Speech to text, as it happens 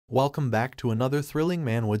Welcome back to another thrilling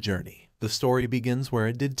manhwa journey. The story begins where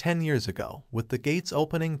it did 10 years ago, with the gates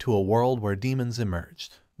opening to a world where demons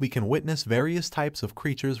emerged. We can witness various types of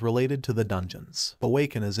creatures related to the dungeons.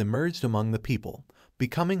 Awakeners emerged among the people,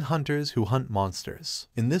 becoming hunters who hunt monsters.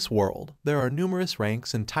 In this world, there are numerous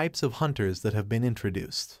ranks and types of hunters that have been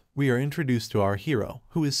introduced. We are introduced to our hero,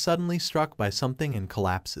 who is suddenly struck by something and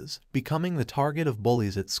collapses, becoming the target of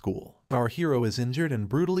bullies at school. Our hero is injured and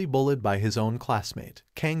brutally bullied by his own classmate,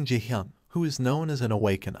 Kang Ji-hyun, who is known as an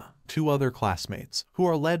awakener. Two other classmates, who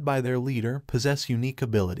are led by their leader, possess unique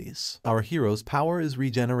abilities. Our hero's power is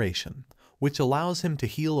regeneration, which allows him to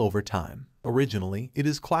heal over time. Originally, it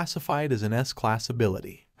is classified as an S-class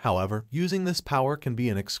ability. However, using this power can be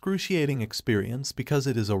an excruciating experience because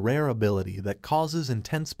it is a rare ability that causes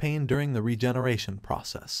intense pain during the regeneration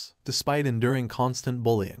process. Despite enduring constant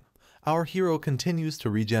bullying, our hero continues to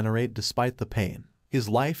regenerate despite the pain. His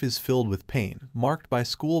life is filled with pain, marked by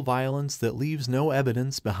school violence that leaves no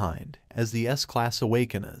evidence behind, as the S-class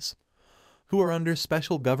awakeners, who are under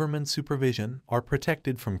special government supervision, are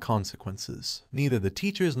protected from consequences. Neither the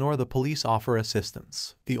teachers nor the police offer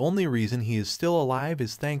assistance. The only reason he is still alive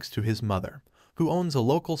is thanks to his mother, who owns a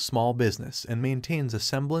local small business and maintains a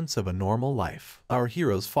semblance of a normal life. Our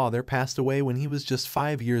hero's father passed away when he was just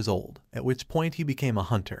 5 years old, at which point he became a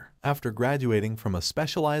hunter. After graduating from a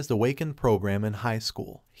specialized awakened program in high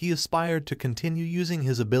school, he aspired to continue using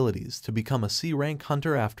his abilities to become a C-rank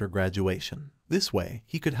hunter after graduation. This way,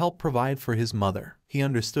 he could help provide for his mother. He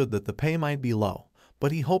understood that the pay might be low,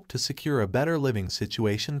 but he hoped to secure a better living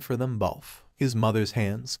situation for them both. His mother's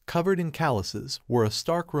hands, covered in calluses, were a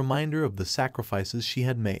stark reminder of the sacrifices she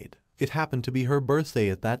had made. It happened to be her birthday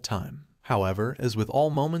at that time. However, as with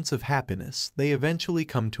all moments of happiness, they eventually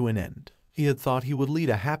come to an end. He had thought he would lead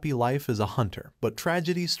a happy life as a hunter, but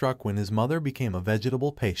tragedy struck when his mother became a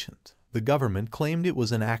vegetable patient. The government claimed it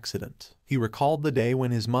was an accident. He recalled the day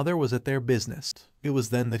when his mother was at their business. It was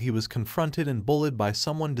then that he was confronted and bullied by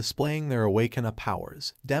someone displaying their awakener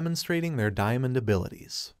powers, demonstrating their diamond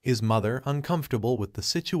abilities. His mother, uncomfortable with the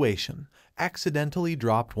situation, accidentally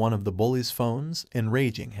dropped one of the bully's phones,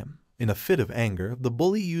 enraging him. In a fit of anger, the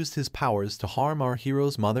bully used his powers to harm our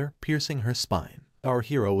hero's mother, piercing her spine. Our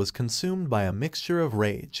hero was consumed by a mixture of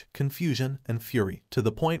rage, confusion, and fury, to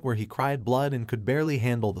the point where he cried blood and could barely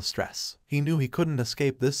handle the stress. He knew he couldn't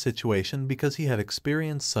escape this situation because he had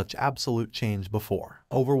experienced such absolute change before.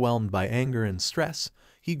 Overwhelmed by anger and stress,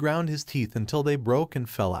 he ground his teeth until they broke and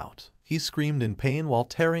fell out. He screamed in pain while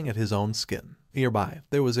tearing at his own skin. Nearby,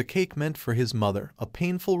 there was a cake meant for his mother, a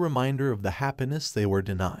painful reminder of the happiness they were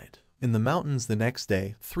denied. In the mountains the next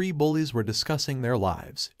day, 3 bullies were discussing their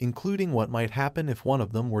lives, including what might happen if one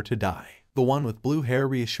of them were to die. The one with blue hair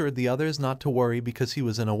reassured the others not to worry because he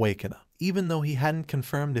was an awakener, even though he hadn't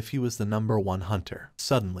confirmed if he was the #1 hunter.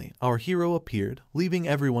 Suddenly, our hero appeared, leaving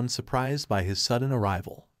everyone surprised by his sudden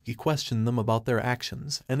arrival. He questioned them about their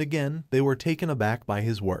actions, and again, they were taken aback by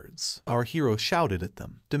his words. Our hero shouted at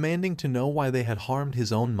them, demanding to know why they had harmed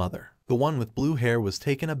his own mother. The one with blue hair was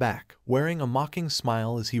taken aback, wearing a mocking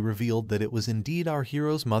smile as he revealed that it was indeed our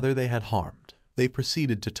hero's mother they had harmed. They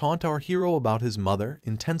proceeded to taunt our hero about his mother,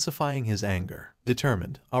 intensifying his anger.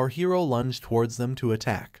 Determined, our hero lunged towards them to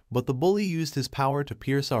attack, but the bully used his power to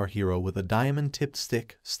pierce our hero with a diamond-tipped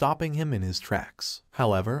stick, stopping him in his tracks.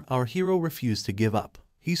 However, our hero refused to give up.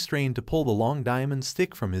 He strained to pull the long diamond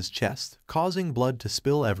stick from his chest, causing blood to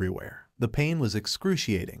spill everywhere. The pain was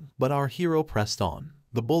excruciating, but our hero pressed on.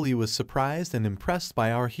 The bully was surprised and impressed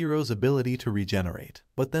by our hero's ability to regenerate,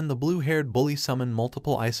 but then the blue-haired bully summoned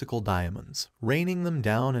multiple icicle diamonds, raining them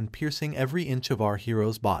down and piercing every inch of our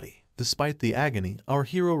hero's body. Despite the agony, our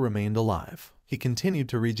hero remained alive. He continued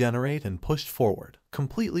to regenerate and pushed forward,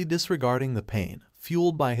 completely disregarding the pain,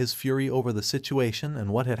 fueled by his fury over the situation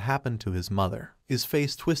and what had happened to his mother. His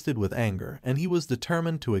face twisted with anger, and he was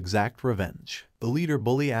determined to exact revenge. The leader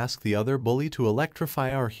bully asked the other bully to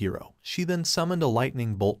electrify our hero. She then summoned a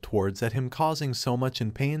lightning bolt towards at him, causing so much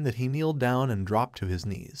in pain that he kneeled down and dropped to his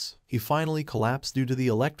knees. He finally collapsed due to the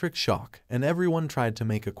electric shock, and everyone tried to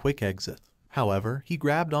make a quick exit. However, he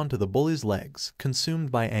grabbed onto the bully's legs,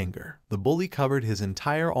 consumed by anger. The bully covered his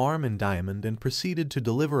entire arm in diamond and proceeded to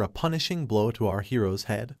deliver a punishing blow to our hero's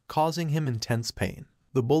head, causing him intense pain.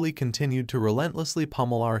 The bully continued to relentlessly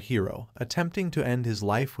pummel our hero, attempting to end his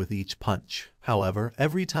life with each punch. However,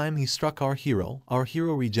 every time he struck our hero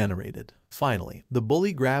regenerated. Finally, the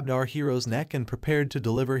bully grabbed our hero's neck and prepared to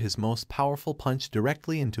deliver his most powerful punch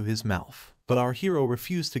directly into his mouth. But our hero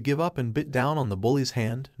refused to give up and bit down on the bully's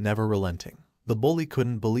hand, never relenting. The bully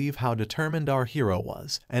couldn't believe how determined our hero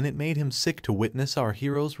was, and it made him sick to witness our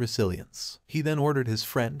hero's resilience. He then ordered his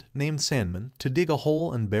friend, named Sandman, to dig a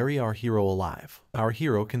hole and bury our hero alive. Our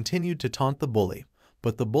hero continued to taunt the bully,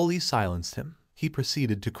 but the bully silenced him. He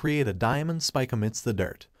proceeded to create a diamond spike amidst the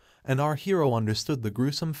dirt, and our hero understood the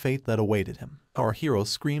gruesome fate that awaited him. Our hero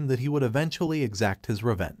screamed that he would eventually exact his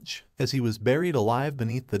revenge. As he was buried alive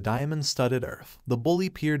beneath the diamond-studded earth, the bully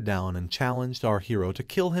peered down and challenged our hero to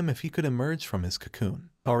kill him if he could emerge from his cocoon.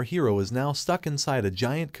 Our hero is now stuck inside a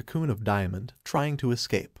giant cocoon of diamond, trying to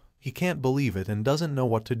escape. He can't believe it and doesn't know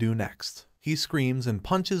what to do next. He screams and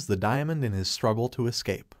punches the diamond in his struggle to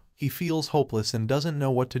escape. He feels hopeless and doesn't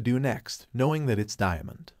know what to do next, knowing that it's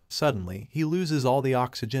diamond. Suddenly, he loses all the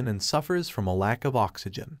oxygen and suffers from a lack of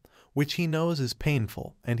oxygen, which he knows is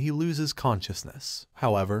painful, and he loses consciousness.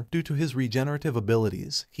 However, due to his regenerative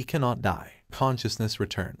abilities, he cannot die. Consciousness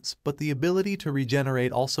returns, but the ability to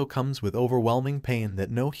regenerate also comes with overwhelming pain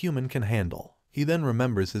that no human can handle. He then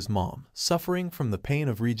remembers his mom, suffering from the pain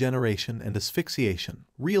of regeneration and asphyxiation,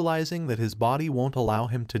 realizing that his body won't allow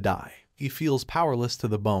him to die. He feels powerless to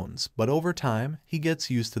the bones, but over time, he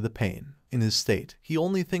gets used to the pain. In his state, he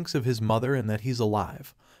only thinks of his mother and that he's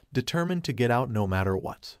alive, determined to get out no matter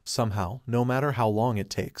what. Somehow, no matter how long it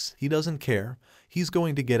takes, he doesn't care. He's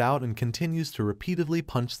going to get out and continues to repeatedly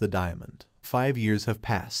punch the diamond. 5 years have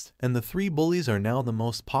passed, and the 3 bullies are now the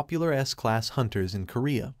most popular S-class hunters in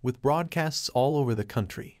Korea, with broadcasts all over the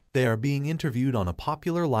country. They are being interviewed on a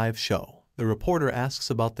popular live show. The reporter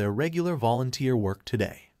asks about their regular volunteer work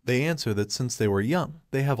today. They answer that since they were young,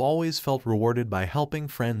 they have always felt rewarded by helping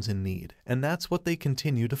friends in need, and that's what they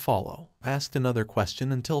continue to follow. Asked another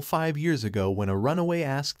question until 5 years ago when a runaway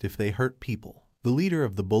asked if they hurt people. The leader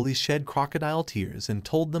of the bullies shed crocodile tears and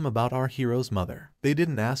told them about our hero's mother. They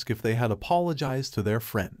didn't ask if they had apologized to their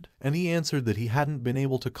friend, and he answered that he hadn't been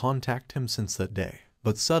able to contact him since that day.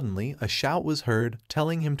 But suddenly, a shout was heard,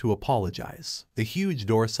 telling him to apologize. The huge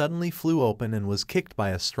door suddenly flew open and was kicked by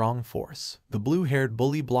a strong force. The blue-haired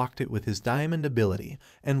bully blocked it with his diamond ability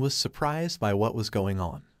and was surprised by what was going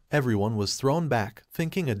on. Everyone was thrown back,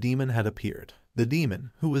 thinking a demon had appeared. The demon,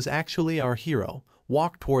 who was actually our hero,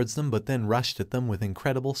 walked towards them but then rushed at them with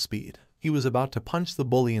incredible speed. He was about to punch the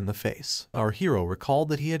bully in the face. Our hero recalled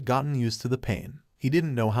that he had gotten used to the pain. He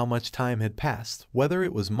didn't know how much time had passed, whether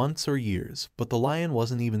it was months or years, but the lion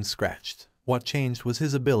wasn't even scratched. What changed was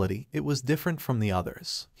his ability. It was different from the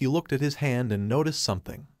others. He looked at his hand and noticed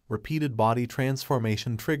something. Repeated body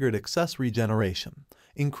transformation triggered excess regeneration,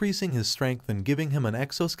 increasing his strength and giving him an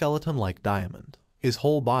exoskeleton-like diamond. His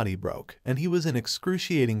whole body broke, and he was in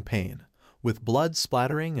excruciating pain, with blood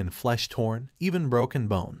splattering and flesh torn, even broken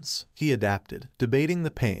bones. He adapted, debating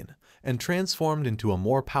the pain, and transformed into a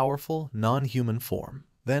more powerful, non-human form.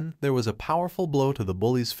 Then, there was a powerful blow to the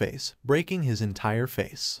bully's face, breaking his entire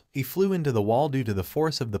face. He flew into the wall due to the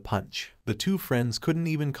force of the punch. The 2 friends couldn't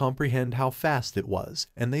even comprehend how fast it was,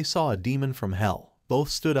 and they saw a demon from hell. Both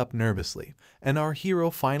stood up nervously, and our hero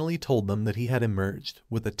finally told them that he had emerged,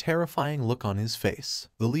 with a terrifying look on his face.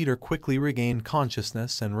 The leader quickly regained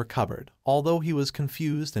consciousness and recovered, although he was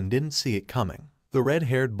confused and didn't see it coming. The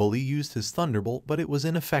red-haired bully used his thunderbolt, but it was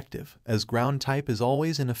ineffective, as ground type is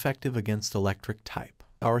always ineffective against electric type.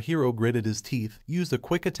 Our hero gritted his teeth, used a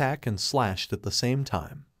quick attack and slashed at the same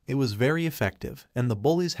time. It was very effective, and the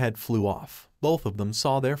bully's head flew off. Both of them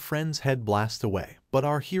saw their friend's head blast away, but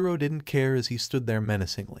our hero didn't care as he stood there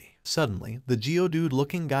menacingly. Suddenly, the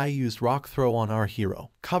Geodude-looking guy used rock throw on our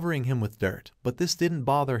hero, covering him with dirt, but this didn't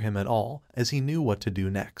bother him at all, as he knew what to do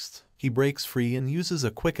next. He breaks free and uses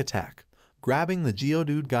a quick attack, grabbing the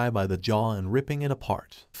Geodude guy by the jaw and ripping it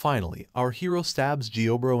apart. Finally, our hero stabs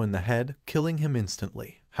Geobro in the head, killing him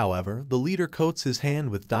instantly. However, the leader coats his hand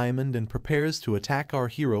with diamond and prepares to attack our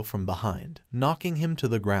hero from behind, knocking him to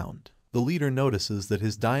the ground. The leader notices that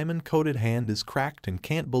his diamond-coated hand is cracked and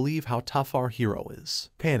can't believe how tough our hero is.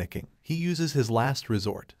 Panicking, he uses his last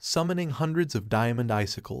resort, summoning hundreds of diamond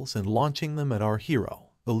icicles and launching them at our hero.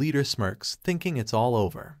 The leader smirks, thinking it's all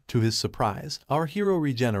over. To his surprise, our hero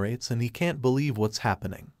regenerates and he can't believe what's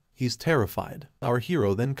happening. He's terrified. Our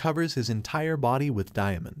hero then covers his entire body with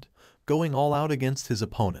diamond, going all out against his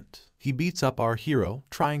opponent. He beats up our hero,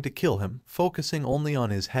 trying to kill him, focusing only on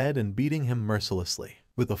his head and beating him mercilessly,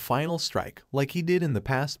 with a final strike, like he did in the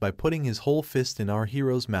past by putting his whole fist in our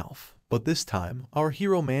hero's mouth. But this time, our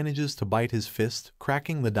hero manages to bite his fist,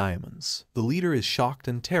 cracking the diamonds. The leader is shocked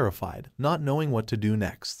and terrified, not knowing what to do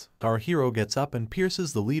next. Our hero gets up and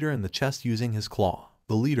pierces the leader in the chest using his claw.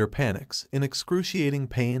 The leader panics, in excruciating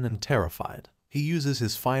pain and terrified. He uses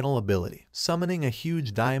his final ability, summoning a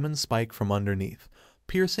huge diamond spike from underneath,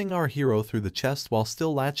 piercing our hero through the chest while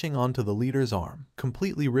still latching onto the leader's arm,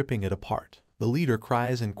 completely ripping it apart. The leader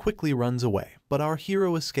cries and quickly runs away, but our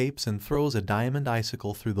hero escapes and throws a diamond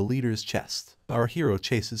icicle through the leader's chest. Our hero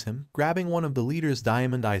chases him, grabbing one of the leader's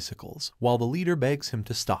diamond icicles, while the leader begs him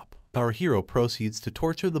to stop. Our hero proceeds to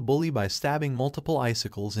torture the bully by stabbing multiple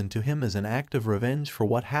icicles into him as an act of revenge for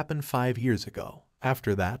what happened 5 years ago.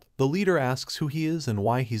 After that, the leader asks who he is and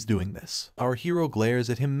why he's doing this. Our hero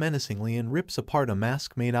glares at him menacingly and rips apart a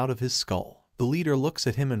mask made out of his skull. The leader looks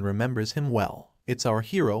at him and remembers him well. It's our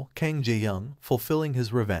hero, Kang Jae-young, fulfilling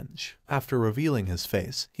his revenge. After revealing his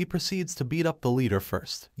face, he proceeds to beat up the leader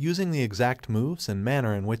first, using the exact moves and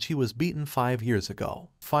manner in which he was beaten 5 years ago.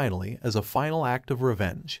 Finally, as a final act of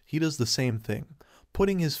revenge, he does the same thing,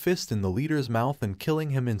 putting his fist in the leader's mouth and killing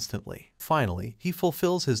him instantly. Finally, he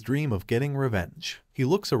fulfills his dream of getting revenge. He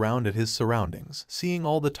looks around at his surroundings, seeing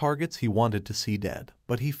all the targets he wanted to see dead,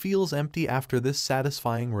 but he feels empty after this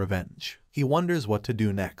satisfying revenge. He wonders what to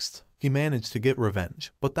do next. He managed to get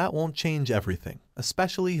revenge, but that won't change everything,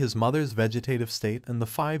 especially his mother's vegetative state and the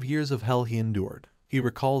 5 years of hell he endured. He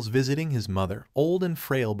recalls visiting his mother, old and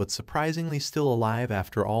frail but surprisingly still alive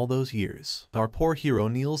after all those years. Our poor hero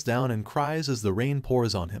kneels down and cries as the rain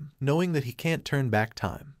pours on him, knowing that he can't turn back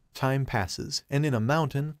time. Time passes, and in a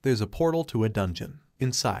mountain, there's a portal to a dungeon.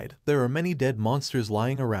 Inside, there are many dead monsters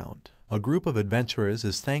lying around. A group of adventurers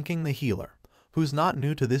is thanking the healer, who's not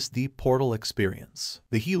new to this deep portal experience.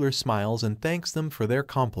 The healer smiles and thanks them for their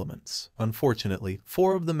compliments. Unfortunately,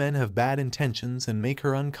 4 of the men have bad intentions and make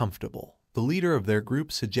her uncomfortable. The leader of their group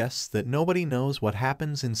suggests that nobody knows what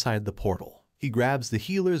happens inside the portal. He grabs the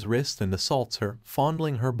healer's wrist and assaults her,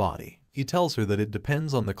 fondling her body. He tells her that it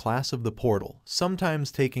depends on the class of the portal,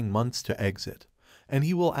 sometimes taking months to exit, and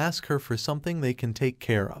he will ask her for something they can take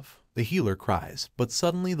care of. The healer cries, but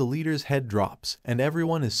suddenly the leader's head drops, and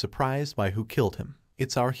everyone is surprised by who killed him.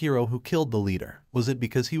 It's our hero who killed the leader. Was it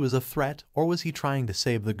because he was a threat, or was he trying to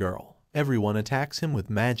save the girl? Everyone attacks him with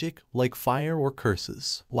magic, like fire or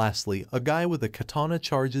curses. Lastly, a guy with a katana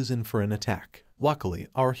charges in for an attack. Luckily,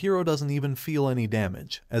 our hero doesn't even feel any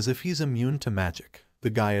damage, as if he's immune to magic. The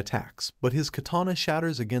guy attacks, but his katana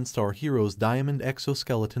shatters against our hero's diamond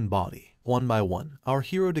exoskeleton body. One by one, our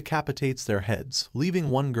hero decapitates their heads, leaving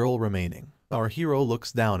one girl remaining. Our hero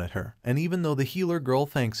looks down at her, and even though the healer girl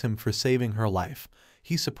thanks him for saving her life,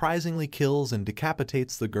 he surprisingly kills and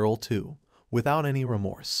decapitates the girl too, without any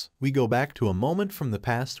remorse. We go back to a moment from the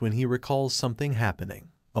past when he recalls something happening.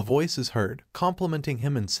 A voice is heard, complimenting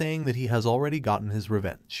him and saying that he has already gotten his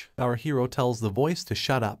revenge. Our hero tells the voice to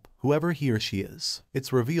shut up, whoever he or she is.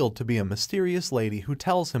 It's revealed to be a mysterious lady who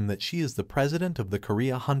tells him that she is the president of the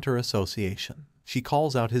Korea Hunter Association. She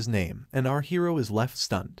calls out his name, and our hero is left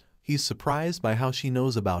stunned. He's surprised by how she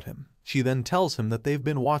knows about him. She then tells him that they've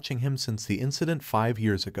been watching him since the incident 5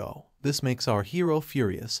 years ago. This makes our hero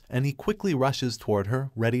furious, and he quickly rushes toward her,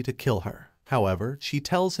 ready to kill her. However, she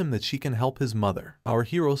tells him that she can help his mother. Our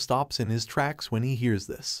hero stops in his tracks when he hears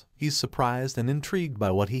this. He's surprised and intrigued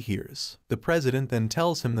by what he hears. The president then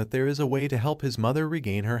tells him that there is a way to help his mother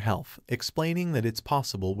regain her health, explaining that it's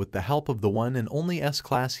possible with the help of the one and only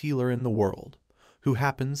S-class healer in the world, who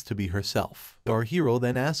happens to be herself. Our hero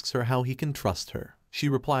then asks her how he can trust her. She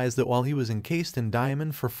replies that while he was encased in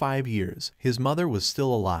diamond for 5 years, his mother was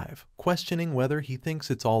still alive, questioning whether he thinks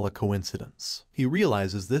it's all a coincidence. He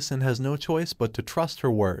realizes this and has no choice but to trust her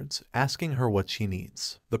words, asking her what she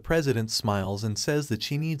needs. The president smiles and says that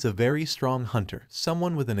she needs a very strong hunter,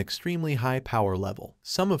 someone with an extremely high power level,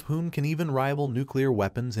 some of whom can even rival nuclear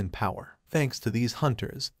weapons in power. Thanks to these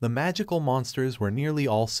hunters, the magical monsters were nearly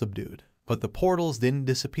all subdued. But the portals didn't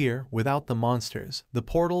disappear without the monsters. The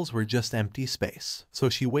portals were just empty space. So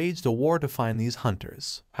she waged a war to find these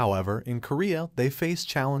hunters. However, in Korea, they faced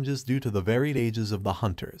challenges due to the varied ages of the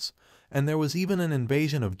hunters, and there was even an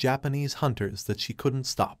invasion of Japanese hunters that she couldn't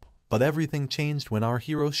stop. But everything changed when our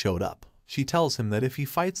hero showed up. She tells him that if he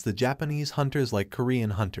fights the Japanese hunters like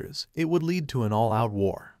Korean hunters, it would lead to an all-out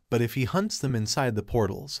war. But if he hunts them inside the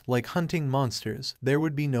portals, like hunting monsters, there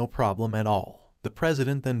would be no problem at all. The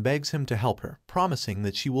president then begs him to help her, promising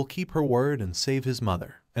that she will keep her word and save his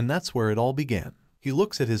mother. And that's where it all began. He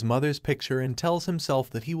looks at his mother's picture and tells himself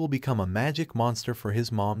that he will become a magic monster for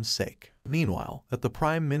his mom's sake. Meanwhile, at the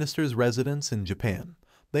Prime Minister's residence in Japan,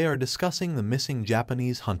 they are discussing the missing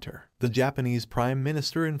Japanese hunter. The Japanese Prime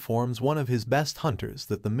Minister informs one of his best hunters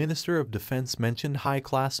that the Minister of Defense mentioned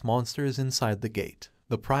high-class monsters inside the gate.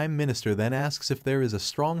 The Prime Minister then asks if there is a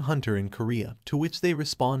strong hunter in Korea, to which they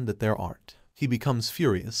respond that there aren't. He becomes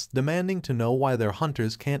furious, demanding to know why their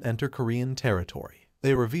hunters can't enter Korean territory.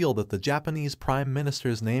 They reveal that the Japanese Prime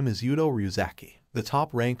Minister's name is Yudo Ryuzaki. The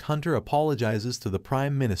top-ranked hunter apologizes to the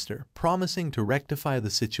Prime Minister, promising to rectify the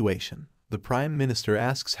situation. The Prime Minister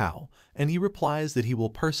asks how, and he replies that he will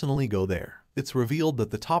personally go there. It's revealed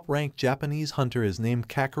that the top-ranked Japanese hunter is named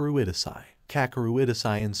Kakeru Idasai. Kakeru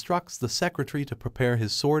Idasai instructs the secretary to prepare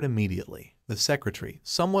his sword immediately. The secretary,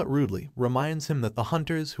 somewhat rudely, reminds him that the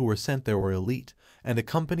hunters who were sent there were elite and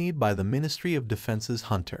accompanied by the Ministry of Defense's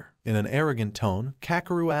hunter. In an arrogant tone,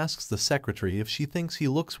 Kakeru asks the secretary if she thinks he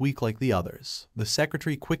looks weak like the others. The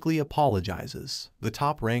secretary quickly apologizes. The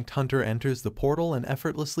top-ranked hunter enters the portal and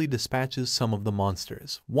effortlessly dispatches some of the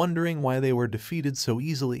monsters, wondering why they were defeated so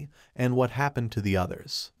easily and what happened to the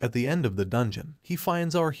others. At the end of the dungeon, he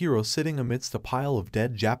finds our hero sitting amidst a pile of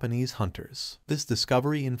dead Japanese hunters. This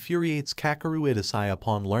discovery infuriates Kakeru Idasai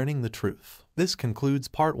upon learning the truth. This concludes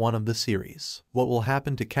part 1 of the series. What will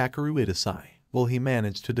happen to Kakeru Idasai? Will he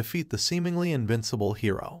manage to defeat the seemingly invincible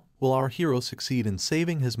hero? Will our hero succeed in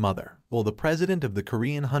saving his mother? Will the president of the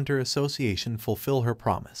Korean Hunter Association fulfill her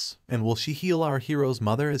promise? And will she heal our hero's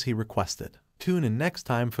mother as he requested? Tune in next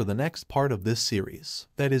time for the next part of this series.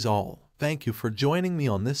 That is all. Thank you for joining me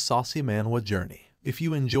on this saucy manhwa journey. If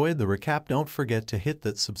you enjoyed the recap, don't forget to hit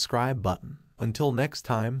that subscribe button. Until next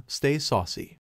time, stay saucy.